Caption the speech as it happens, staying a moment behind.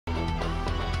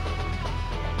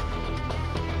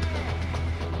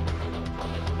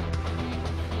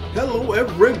Hello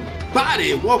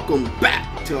everybody, welcome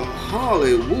back to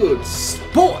Hollywood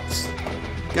Sports.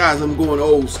 Guys, I'm going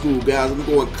old school, guys. I'm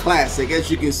going classic. As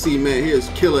you can see, man, here's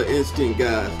Killer Instinct,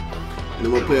 guys. And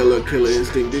I'm gonna play a little Killer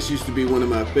Instinct. This used to be one of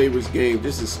my favorite games.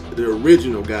 This is the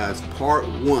original, guys, part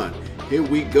 1. Here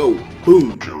we go.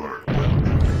 Boom.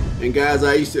 And guys,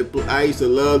 I used to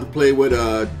love to play with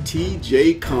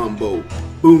TJ Combo.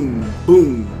 Boom,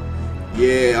 boom.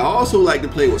 Yeah, I also like to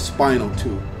play with Spinal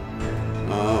too.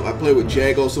 I play with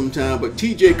Jago sometimes, but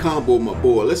TJ Combo, my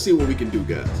boy. Let's see what we can do,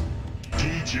 guys.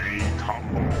 TJ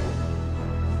Combo.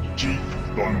 Chief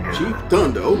Thunder. Chief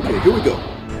Thunder. Okay, here we go.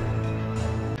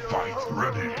 Fight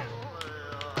ready.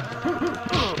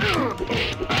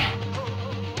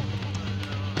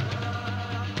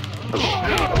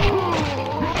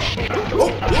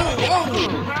 Whoa, whoa.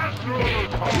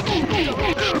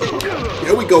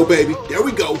 There we go, baby. There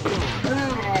we go.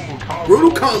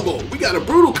 Brutal combo. We got a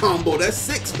brutal combo. That's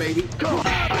 6, baby.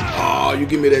 Oh, you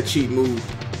give me that cheat move.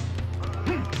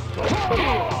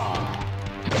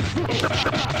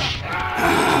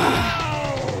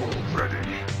 Ready.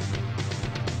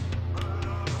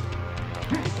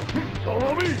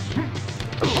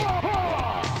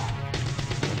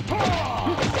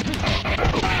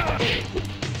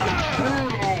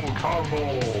 Brutal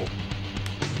combo.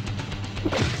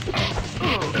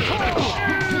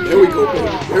 There we go, baby.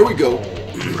 There we go.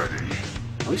 Ready.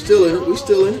 We still in it. We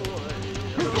still in it.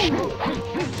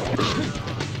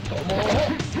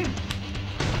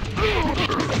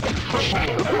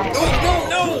 No, no,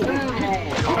 no!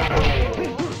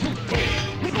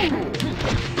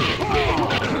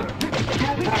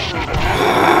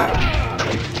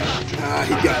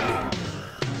 He got me.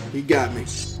 He got me.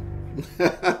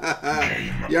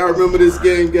 Y'all remember this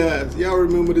game, guys? Y'all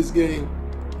remember this game?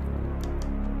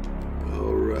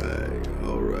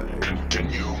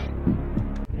 Continue.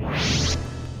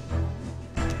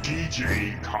 TJ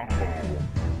Combo.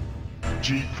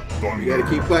 Chief Thunder. We gotta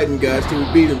keep fighting, guys, till we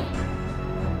beat him.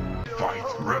 Fight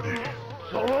ready.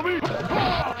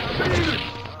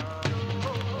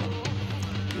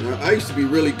 Now, I used to be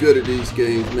really good at these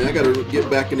games, man. I gotta get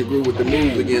back in the groove with the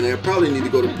moves again. I probably need to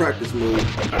go to practice mode.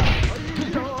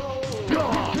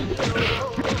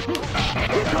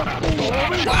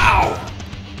 Wow!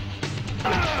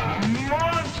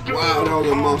 Wow, that was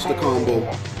a monster combo.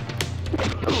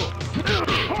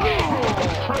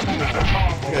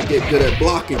 I gotta get good at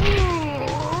blocking.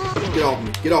 Get off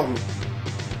me. Get off me.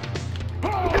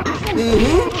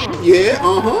 Yeah,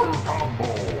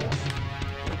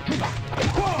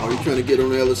 Oh, you trying to get on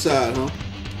the other side, huh?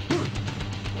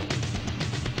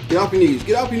 Get off your knees.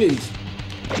 Get off your knees.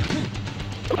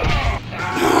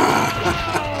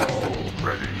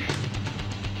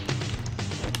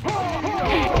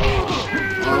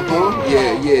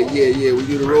 Yeah. We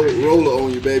do the roller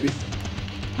on you, baby.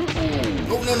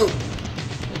 Oh, no.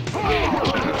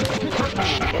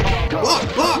 Block.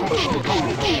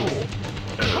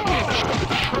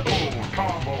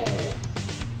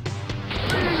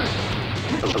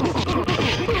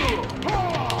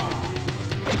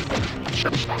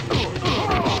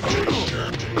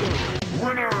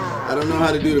 I don't know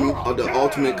how to do the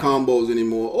ultimate combos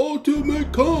anymore.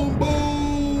 Ultimate combo!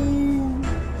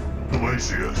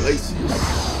 Glacius.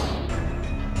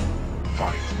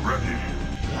 Fight ready.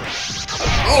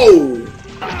 Oh!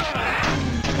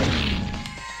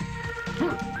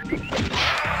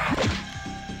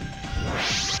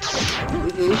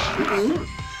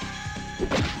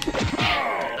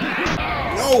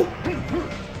 No!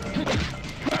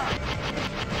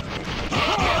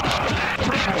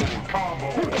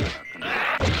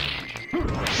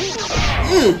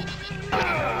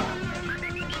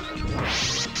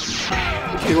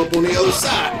 Came up on the other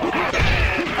side.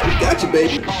 We got you,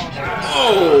 baby.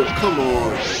 Oh, come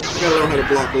on. I gotta learn how to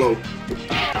block low.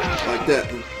 Like that.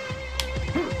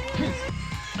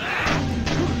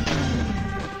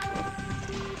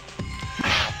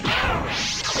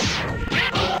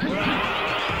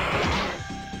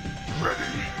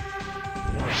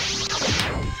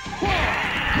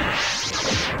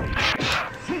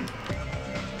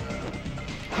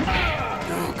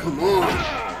 Oh, come on.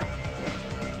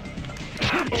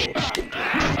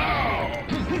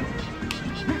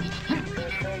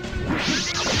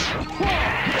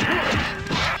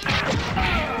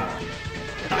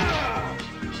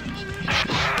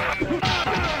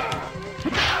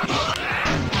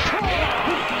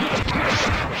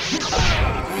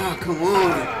 Come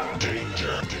on.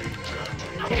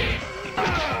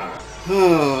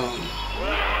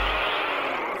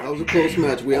 That was a close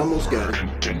match. We almost got it.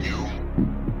 Continue.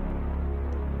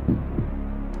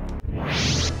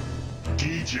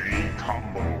 TJ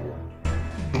Combo.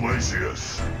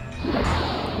 Glacius.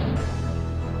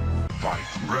 Fight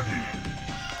ready.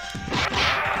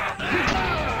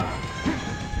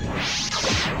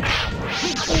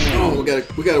 Oh,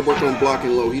 we gotta work on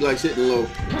blocking low. He likes hitting low.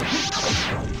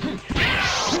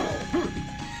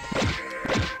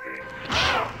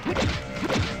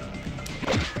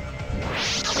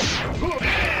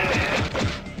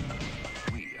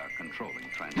 We are controlling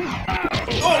trend.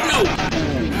 Oh no!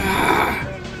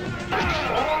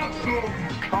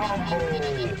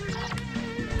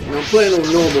 And I'm playing on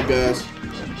normal, guys.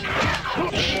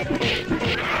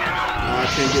 I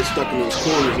can't get stuck in those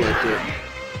corners like that.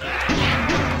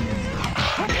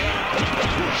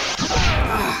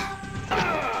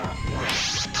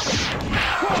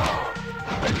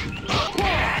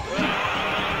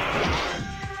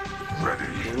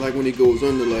 I like when he goes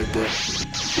under like that.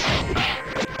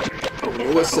 I don't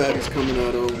know what side he's coming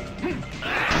out on.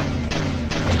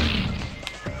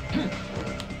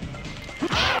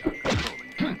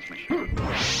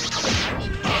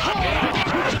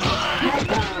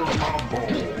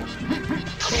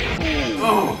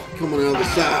 Oh, come on the other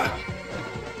side.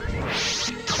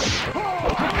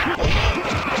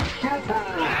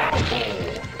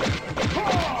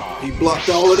 He blocked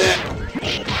all of that.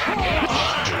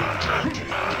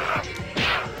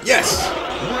 Yes!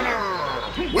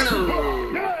 Winner!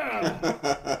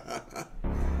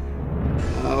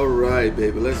 Alright,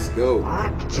 baby, let's go.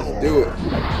 Let's do it.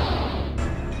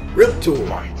 Riptor.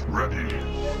 Fight ready.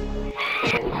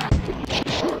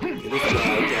 Get this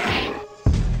wild guy.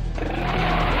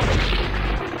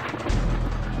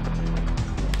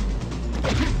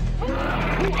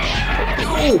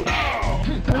 Oh!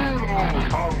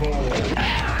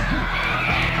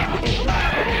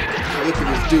 Look at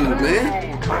this dude, man.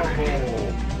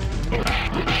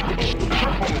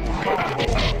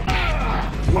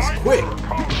 He's quick.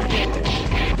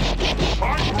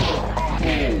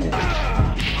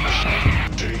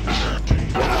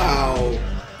 Wow.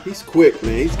 He's quick,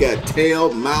 man. He's got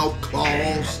tail, mouth,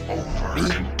 claws,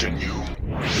 feet. Continue.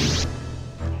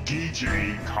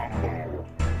 DJ combo.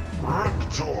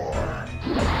 Raptor.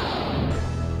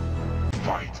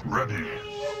 Fight ready.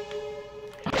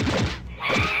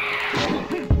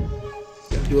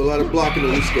 Gotta do a lot of blocking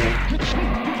on this guy.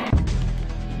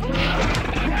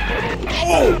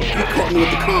 Oh! He caught me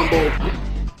with the combo.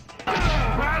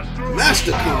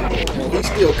 Master combo. Oh, he's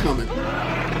still coming.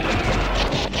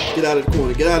 Get out of the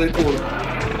corner. Get out of the corner.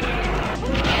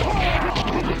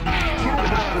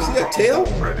 You see that tail?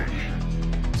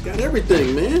 It's got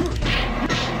everything, man.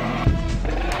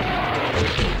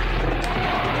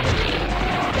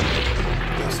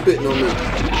 Stop spitting on me.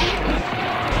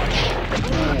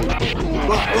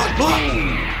 Block, block, block.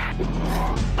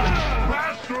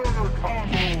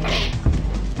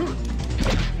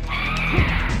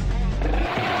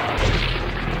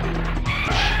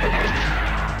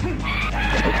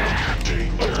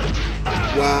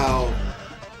 Wow.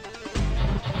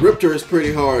 Riptor is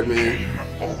pretty hard, man.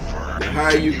 The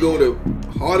higher you go, the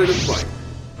harder the fight.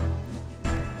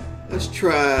 Let's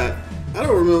try. I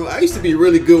don't remember. I used to be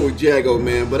really good with Jago,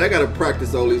 man, but I gotta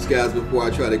practice all these guys before I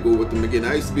try to go with them again.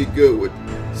 I used to be good with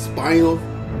Spinal.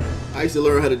 I used to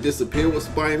learn how to disappear with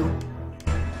Spinal.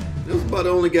 Those are about the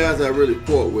only guys I really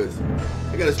fought with.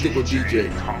 I gotta stick with DJ.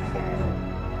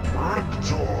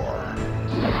 Raptor.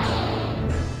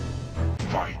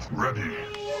 Fight ready.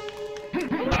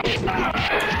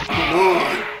 Come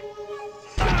on.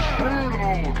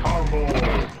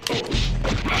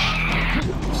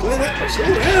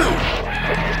 Slow down.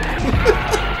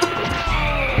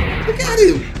 Look at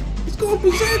him. He's going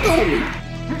berserk on me.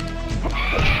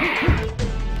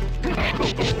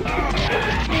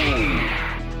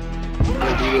 I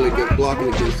have to really get blocking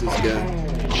against this guy.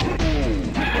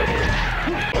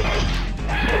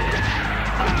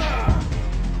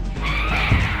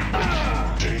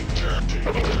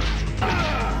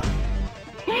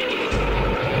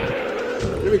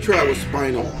 Let me try it with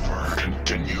Spinal.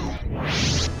 Continue.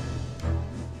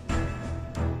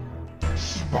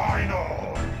 Spinal.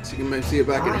 See if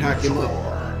I can hack him up.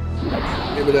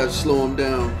 Maybe that'll slow him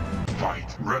down.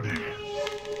 Fight ready.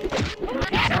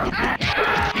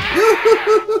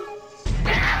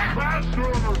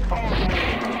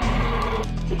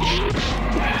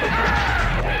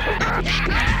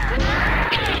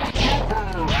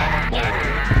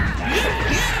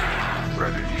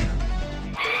 Ready.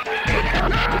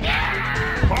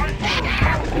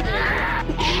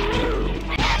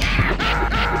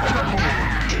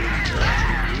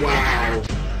 Wow.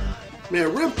 Man,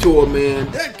 Riptor,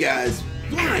 man, that guy's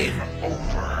flying.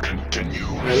 Over. Continue.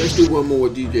 Alright, let's do one more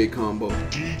DJ combo.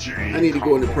 DJ. I need to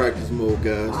go into practice mode,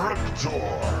 guys.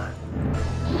 Raptor.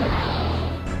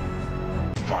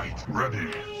 Fight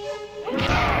ready.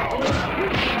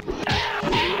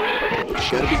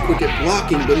 Gotta be quick at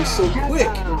blocking, but he's so quick.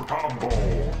 Combo.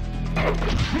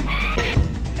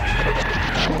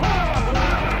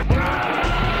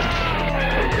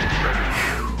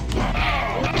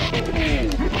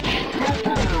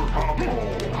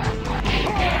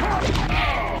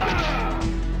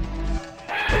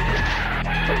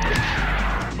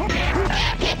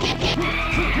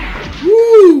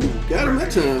 Woo! Got him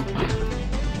that time.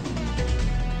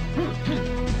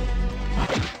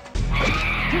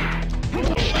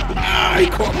 Ah, he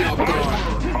caught me off guard.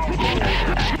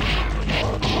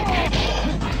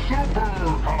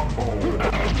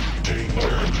 Game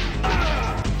over.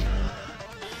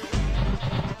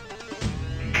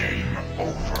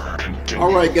 Continue.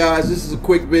 Alright guys, this is a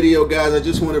quick video guys. I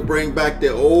just want to bring back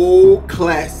the old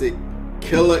classic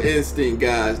Killer Instinct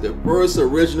guys. The first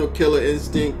original Killer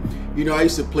Instinct. You know, I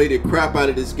used to play the crap out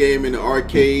of this game in the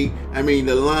arcade. I mean,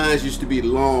 the lines used to be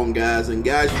long guys, and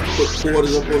guys used to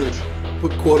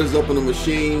put quarters up on the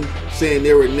machine saying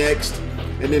they were next,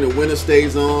 and then the winner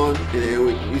stays on, and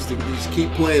we used to just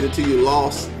keep playing until you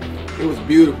lost. It was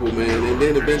beautiful, man. And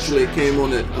then eventually it came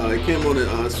on the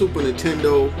Super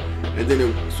Nintendo, and then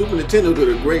the Super Nintendo did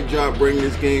a great job bringing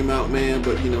this game out, man.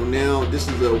 But you know, now this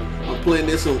is I'm playing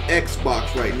this on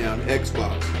Xbox right now. The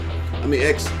Xbox. I mean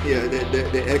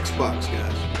the Xbox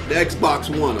guys. The Xbox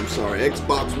One. I'm sorry,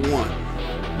 Xbox One.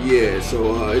 Yeah.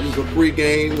 So it is a free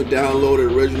game. I downloaded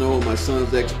the original on my son's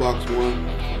Xbox One.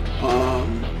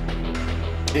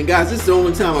 And guys, this is the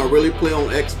only time I really play on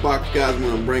Xbox, guys,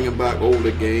 when I'm bringing back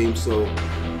older games. So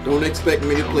don't expect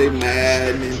me to play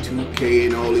Madden and 2K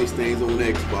and all these things on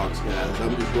Xbox, guys.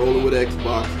 I'm just rolling with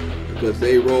Xbox because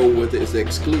they roll with it. It's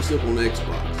exclusive on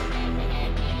Xbox.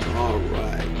 All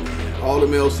right, man. All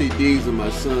them LCDs are my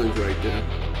son's right there.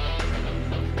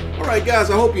 All right,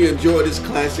 guys, I hope you enjoyed this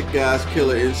classic, guys,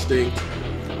 Killer Instinct.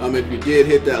 If you did,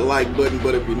 hit that like button.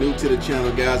 But if you're new to the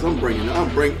channel, guys, I'm bringing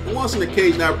once on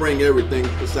occasion I bring everything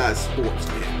besides sports,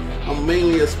 man. I'm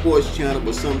mainly a sports channel,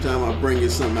 but sometimes I bring you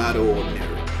something out of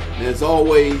ordinary. And as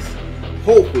always,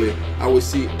 hopefully I will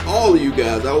see all of you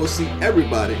guys. I will see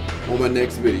everybody on my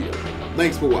next video.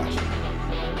 Thanks for watching.